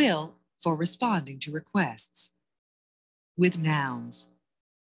 Will for responding to requests. With nouns.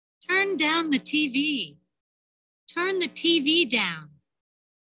 Turn down the TV. Turn the TV down.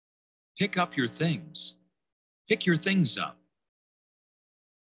 Pick up your things. Pick your things up.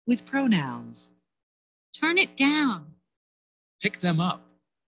 With pronouns. Turn it down. Pick them up.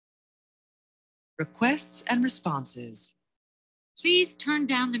 Requests and responses. Please turn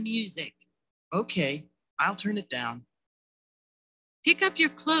down the music. Okay, I'll turn it down. Pick up your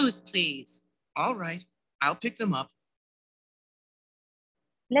clothes, please. All right, I'll pick them up.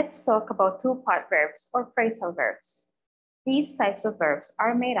 Let's talk about two-part verbs or phrasal verbs. These types of verbs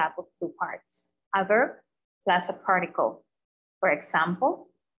are made up of two parts, a verb plus a particle. For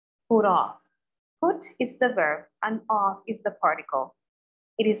example, put off. Put is the verb and off is the particle.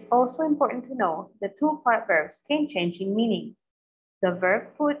 It is also important to know that two-part verbs can change in meaning. The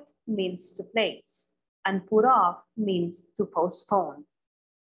verb put means to place and put off means to postpone.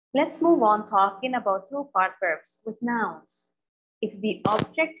 Let's move on talking about two-part verbs with nouns. If the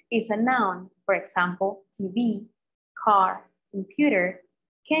object is a noun, for example, TV, car, computer,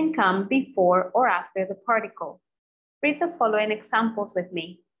 can come before or after the particle. Read the following examples with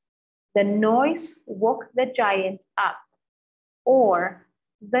me. The noise woke the giant up, or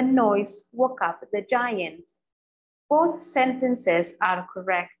the noise woke up the giant. Both sentences are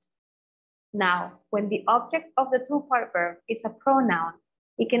correct. Now, when the object of the two-part verb is a pronoun,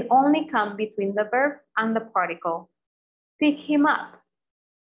 it can only come between the verb and the particle. Pick him up.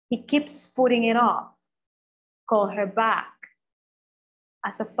 He keeps putting it off. Call her back.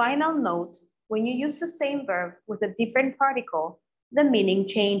 As a final note, when you use the same verb with a different particle, the meaning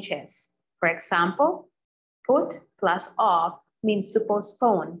changes. For example, put plus off means to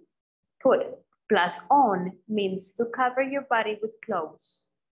postpone. Put plus on means to cover your body with clothes.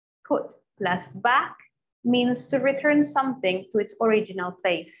 Put plus back means to return something to its original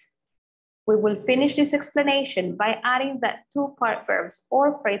place. We will finish this explanation by adding that two-part verbs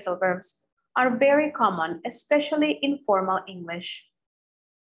or phrasal verbs are very common, especially in formal English.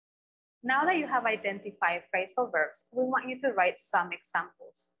 Now that you have identified phrasal verbs, we want you to write some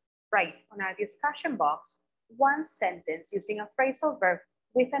examples. Write on our discussion box one sentence using a phrasal verb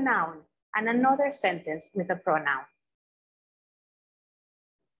with a noun and another sentence with a pronoun.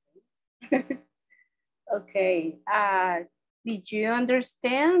 Okay, did you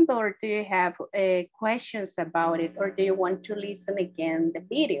understand or do you have questions about it or do you want to listen again the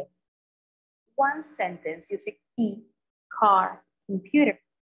video? One sentence using key, car, computer.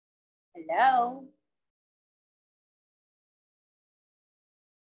 Hello.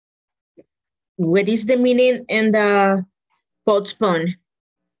 What is the meaning in the postpone?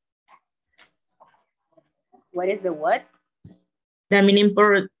 What is the what? The meaning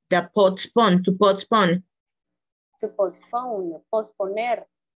for the postpone, to postpone. To postpone, posponer.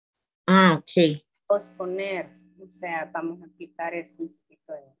 Ah, okay. Posponer. O sea, vamos a explicar eso un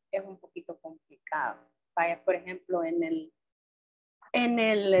poquito. Es un poquito complicado. Vaya, por ejemplo, en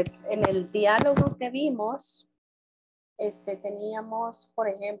el diálogo que vimos, teníamos, por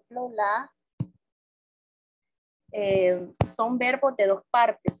ejemplo, son verbos de dos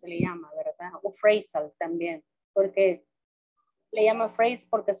partes, se le llama, ¿verdad? O phrasal también, porque le llama phrase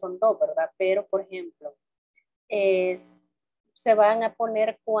porque son dos, ¿verdad? Pero, por ejemplo, se van a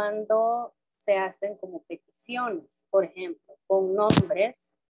poner cuando se hacen como peticiones, por ejemplo, con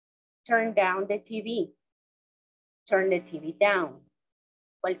nombres, turn down the TV, turn the TV down.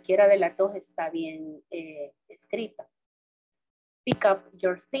 Cualquiera de las dos está bien escrita. Pick up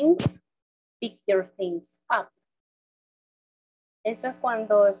your things, pick your things up. Eso es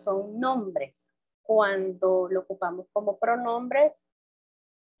cuando son nombres. Cuando lo ocupamos como pronombres,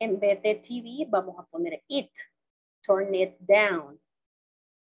 en vez de TV vamos a poner it, turn it down.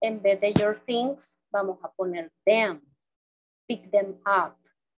 En vez de your things vamos a poner them, pick them up.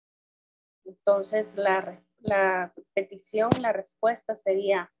 Entonces la petición, la respuesta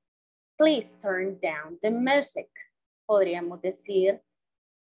sería, please turn down the music. Podríamos decir,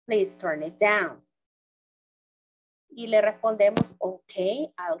 please turn it down. Y le respondemos, ok,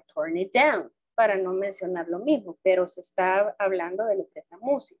 I'll turn it down, para no mencionar lo mismo, pero se está hablando de lo que es la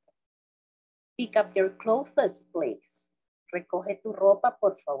música. Pick up your clothes, please. Recoge tu ropa,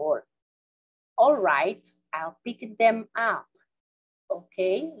 por favor. All right, I'll pick them up. Ok,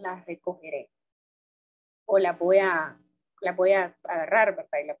 las recogeré. O las voy a agarrar,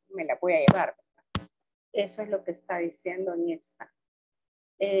 ¿verdad? Y me las voy a llevar, ¿verdad? Eso es lo que está diciendo en esta.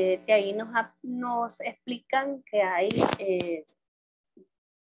 De ahí nos explican que hay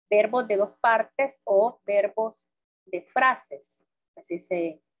verbos de dos partes o verbos de frases. Así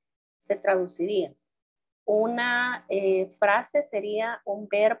se traduciría. Una frase sería un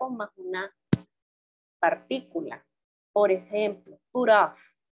verbo más una partícula. Por ejemplo, put off.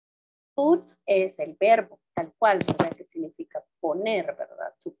 Put es el verbo, tal cual, ¿verdad? Que significa poner,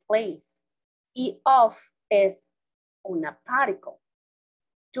 ¿verdad? To place. Y off es una particle.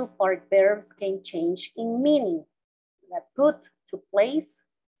 Two-part verbs can change in meaning. La put, to place,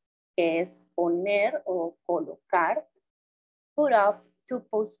 que es poner o colocar. Put off, to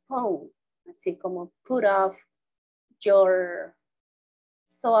postpone. Así como put off your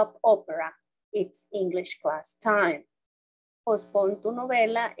soap opera. It's English class time. Postpone tu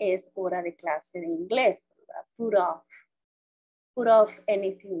novela es hora de clase de inglés, ¿verdad? Put off. Put off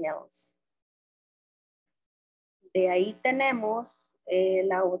anything else. De ahí tenemos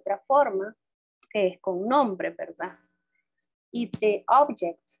la otra forma, que es con nombre, ¿verdad? If the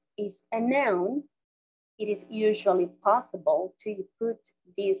object is a noun, it is usually possible to put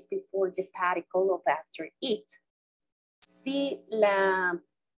this before the particle of after it. Si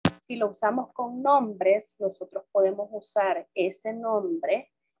lo usamos con nombres, nosotros podemos usar ese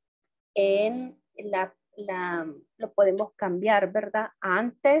nombre lo podemos cambiar, ¿verdad?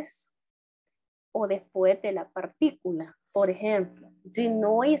 Antes o después de la partícula. Por ejemplo, the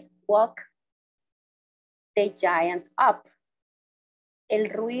noise woke the giant up. El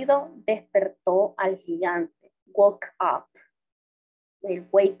ruido despertó al gigante. Woke up. El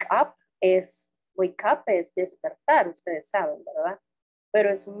wake up es despertar, ustedes saben, ¿verdad? Pero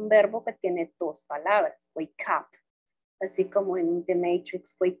es un verbo que tiene dos palabras. Wake up. Así como en The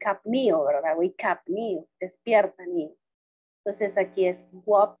Matrix, wake up Neo, ¿verdad? Wake up Neo. Despierta Neo. Entonces aquí es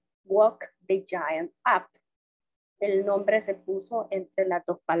woke the giant up. El nombre se puso entre las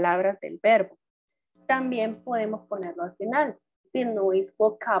dos palabras del verbo. También podemos ponerlo al final. The noise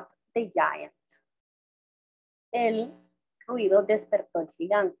woke up the giant. El ruido despertó al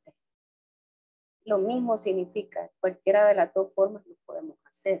gigante. Lo mismo significa, cualquiera de las dos formas lo podemos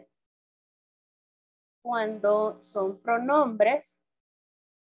hacer. Cuando son pronombres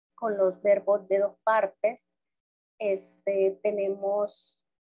con los verbos de dos partes, tenemos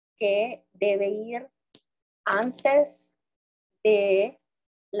que debe ir antes de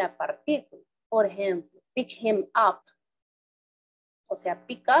la partícula. Por ejemplo, pick him up. O sea,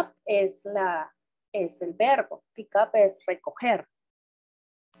 pick up es el verbo. Pick up es recoger.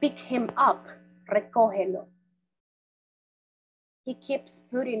 Pick him up, recógelo. He keeps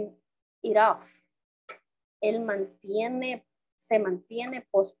putting it off. Él se mantiene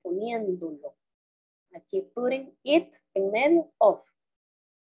posponiéndolo. Aquí putting it en medio of.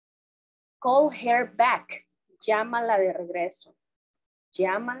 Call her back. Llámala de regreso.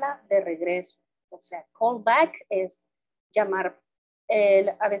 Llámala de regreso. O sea, call back es llamar.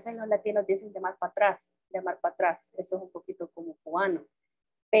 A veces los latinos dicen llamar para atrás. Llamar para atrás. Eso es un poquito como cubano.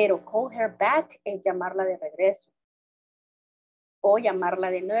 Pero call her back es llamarla de regreso. O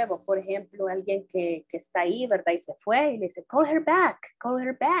llamarla de nuevo. Por ejemplo, alguien que está ahí, ¿verdad? Y se fue y le dice, call her back,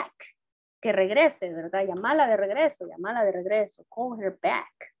 que regrese, ¿verdad? Llámala de regreso, call her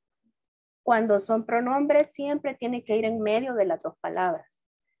back. Cuando son pronombres, siempre tiene que ir en medio de las dos palabras.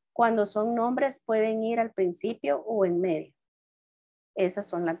 Cuando son nombres, pueden ir al principio o en medio. Esas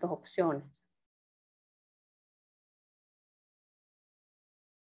son las dos opciones.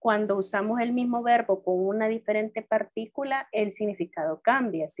 Cuando usamos el mismo verbo con una diferente partícula, el significado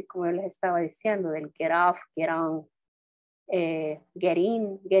cambia, así como yo les estaba diciendo, del get off, get on, get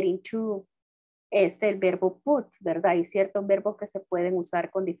in, get into. El verbo put, ¿verdad? Hay ciertos verbos que se pueden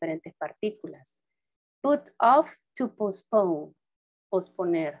usar con diferentes partículas. Put off, to postpone,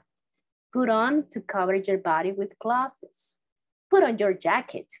 posponer. Put on, to cover your body with clothes. Put on your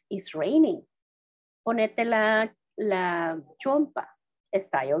jacket, it's raining. Ponete la chompa.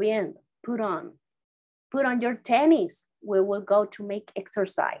 Está lloviendo. Put on your tennis. We will go to make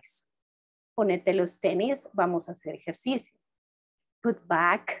exercise. Ponete los tenis. Vamos a hacer ejercicio. Put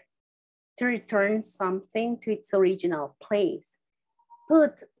back. To return something to its original place.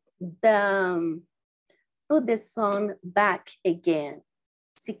 Put the song back again.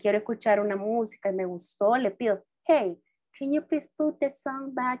 Si quiero escuchar una música y me gustó, le pido, hey, can you please put the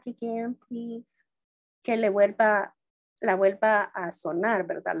song back again, please? Que la vuelva a sonar,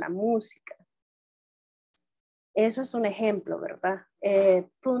 ¿verdad? La música. Eso es un ejemplo, ¿verdad?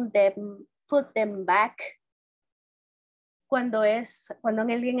 Put them back. Cuando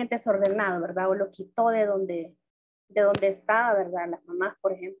alguien es desordenado, ¿verdad? O lo quitó de donde estaba, ¿verdad? Las mamás,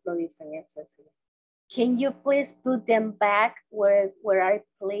 por ejemplo, dicen eso. ¿Sí? Can you please put them back where I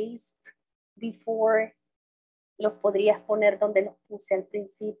placed before? Los podrías poner donde los puse al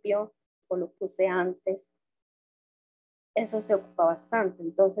principio o los puse antes. Eso se ocupa bastante.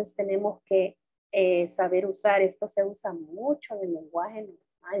 Entonces tenemos que saber usar. Esto se usa mucho en el lenguaje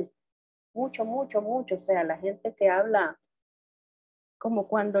normal. Mucho, mucho, mucho. O sea, la gente que habla como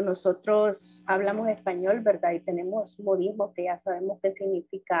cuando nosotros hablamos español, ¿verdad? Y tenemos modismos que ya sabemos qué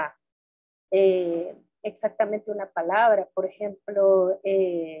significa exactamente una palabra. Por ejemplo,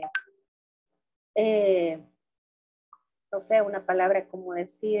 no sé, una palabra como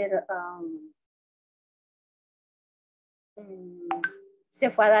decir,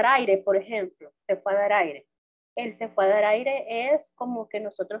 se fue a dar aire, por ejemplo, se fue a dar aire. El se fue a dar aire es como que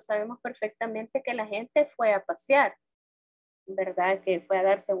nosotros sabemos perfectamente que la gente fue a pasear, ¿verdad? Que fue a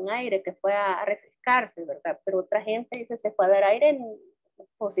darse un aire, que fue a refrescarse, ¿verdad? Pero otra gente dice se fue a dar aire,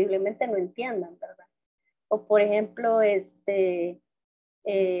 posiblemente no entiendan, ¿verdad? O por ejemplo, se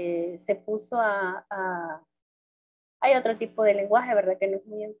puso hay otro tipo de lenguaje, ¿verdad? Que no es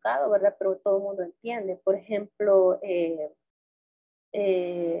muy educado, ¿verdad? Pero todo el mundo entiende. Por ejemplo,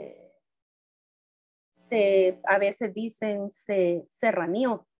 a veces dicen se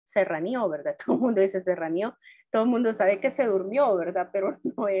raneó, ¿verdad? Todo el mundo dice se raneó. Todo el mundo sabe que se durmió, ¿verdad? Pero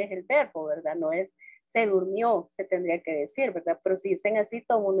no es el verbo, ¿verdad? No es se durmió, se tendría que decir, ¿verdad? Pero si dicen así,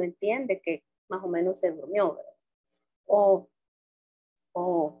 todo el mundo entiende que más o menos se durmió, ¿verdad? O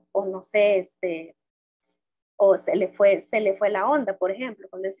no sé, o se le fue la onda, por ejemplo,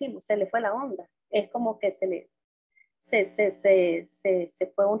 cuando decimos se le fue la onda, es como que se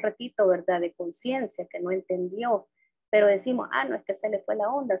fue un ratito, ¿verdad? De conciencia, que no entendió, pero decimos, no es que se le fue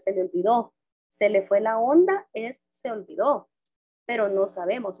la onda, se le olvidó. Se le fue la onda se olvidó, pero no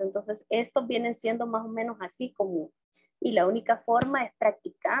sabemos. Entonces, estos vienen siendo más o menos así como, y la única forma es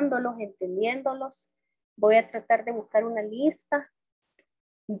practicándolos, entendiéndolos. Voy a tratar de buscar una lista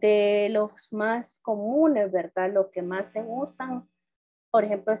de los más comunes, ¿verdad? Los que más se usan. Por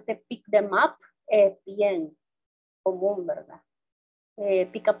ejemplo, pick them up es bien común, ¿verdad?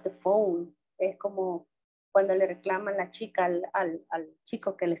 Pick up the phone es como Cuando le reclaman la chica al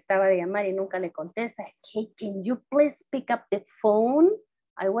chico que le estaba de llamar y nunca le contesta. Hey, can you please pick up the phone?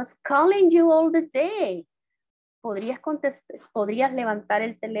 I was calling you all the day. Podrías levantar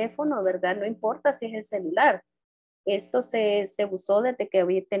el teléfono, ¿verdad? No importa si es el celular. Esto se usó desde que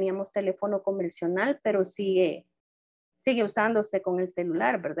hoy teníamos teléfono convencional, pero sigue usándose con el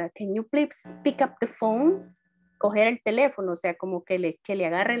celular, ¿verdad? Can you please pick up the phone? Coger el teléfono, o sea, como que le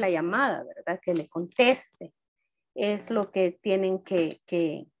agarre la llamada, ¿verdad? Que le conteste. Es lo que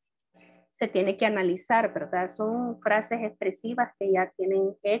se tiene que analizar, ¿verdad? Son frases expresivas que ya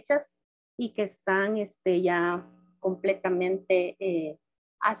tienen hechas y que están ya completamente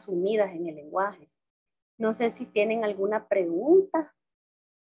asumidas en el lenguaje. No sé si tienen alguna pregunta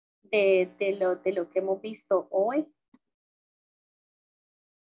de lo que hemos visto hoy.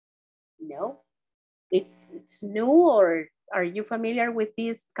 No. It's new, or are you familiar with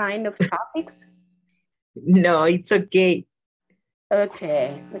these kind of topics? No, it's okay.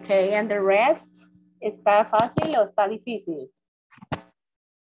 Okay. And the rest, ¿está fácil o está difícil?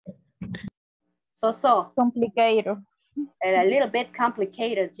 So. Complicated. A little bit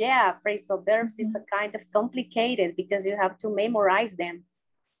complicated. Yeah, phrasal verbs is a kind of complicated because you have to memorize them.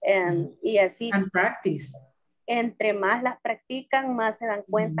 Y así. And practice. Entre más las practican, más se dan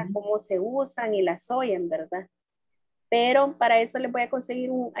cuenta cómo se usan y las oyen, ¿verdad? Pero para eso les voy a conseguir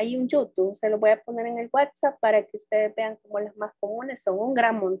ahí un YouTube, se lo voy a poner en el WhatsApp para que ustedes vean como las más comunes, son un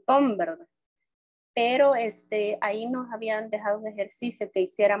gran montón, ¿verdad? Pero ahí nos habían dejado un ejercicio que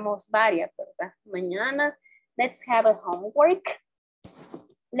hiciéramos varias, ¿verdad? Mañana, let's have a homework.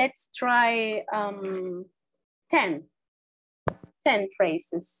 Let's try 10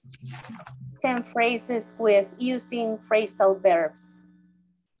 phrases. 10 phrases with using phrasal verbs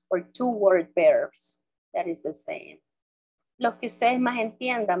or two-word verbs. That is the same. Los que ustedes más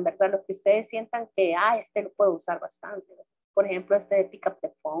entiendan, ¿verdad? Los que ustedes sientan que, lo puedo usar bastante. Por ejemplo, de pick up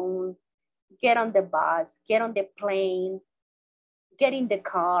the phone, get on the bus, get on the plane, get in the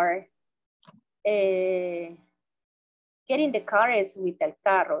car. Get in the car es subirte al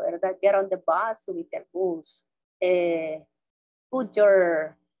carro, ¿verdad? Get on the bus, subirte al bus. Put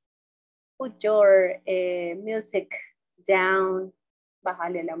your music down,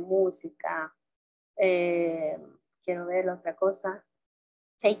 bájale la música. Quiero ver otra cosa.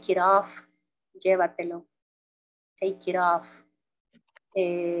 Take it off, llévatelo. Take it off.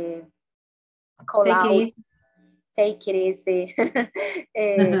 Call Take out. it. Take it easy.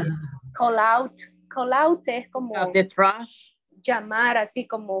 Call out. Call out es como The trash. llamar así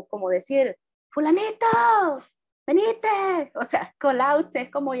como decir, fulanito, venite. O sea, call out es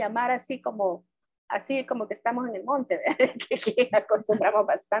como llamar así como que estamos en el monte, que acostumbramos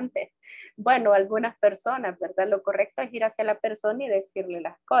bastante. Bueno, algunas personas, ¿verdad? Lo correcto es ir hacia la persona y decirle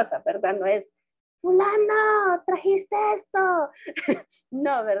las cosas, ¿verdad? No es, fulano, trajiste esto.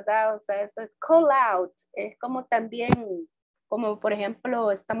 No, ¿verdad? O sea, eso es call out. Es como también, como por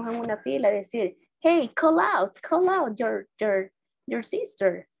ejemplo, estamos en una fila, decir, hey, call out your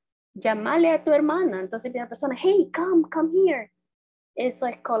sister. Llámale a tu hermana. Entonces viene la persona, hey, come here. Eso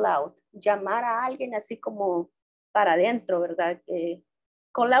es call out. Llamar a alguien así como para adentro, ¿verdad?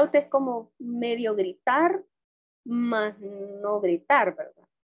 Call out es como medio gritar, más no gritar, ¿verdad?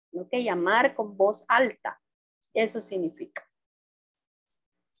 No que llamar con voz alta. Eso significa.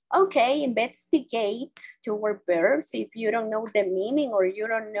 Okay, investigate two-word verbs. If you don't know the meaning or you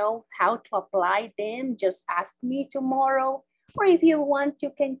don't know how to apply them, just ask me tomorrow. Or if you want,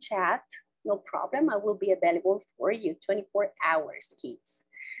 you can chat. No problem, I will be available for you 24 hours, kids.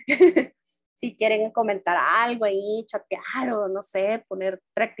 Si quieren comentar algo ahí, chatear o no sé,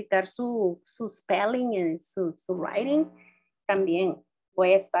 practicar su spelling y su writing, también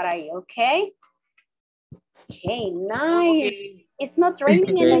voy a estar ahí, ¿ok? Okay, nice. Okay. It's not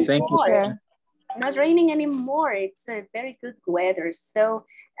raining Okay, thank you, anymore. Not raining anymore. It's a very good weather. So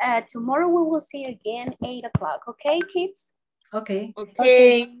tomorrow we will see you again 8 o'clock. Okay, kids? Okay.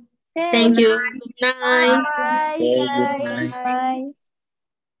 Okay. Thank you. Bye. Good night. Bye. Okay, good night. Bye.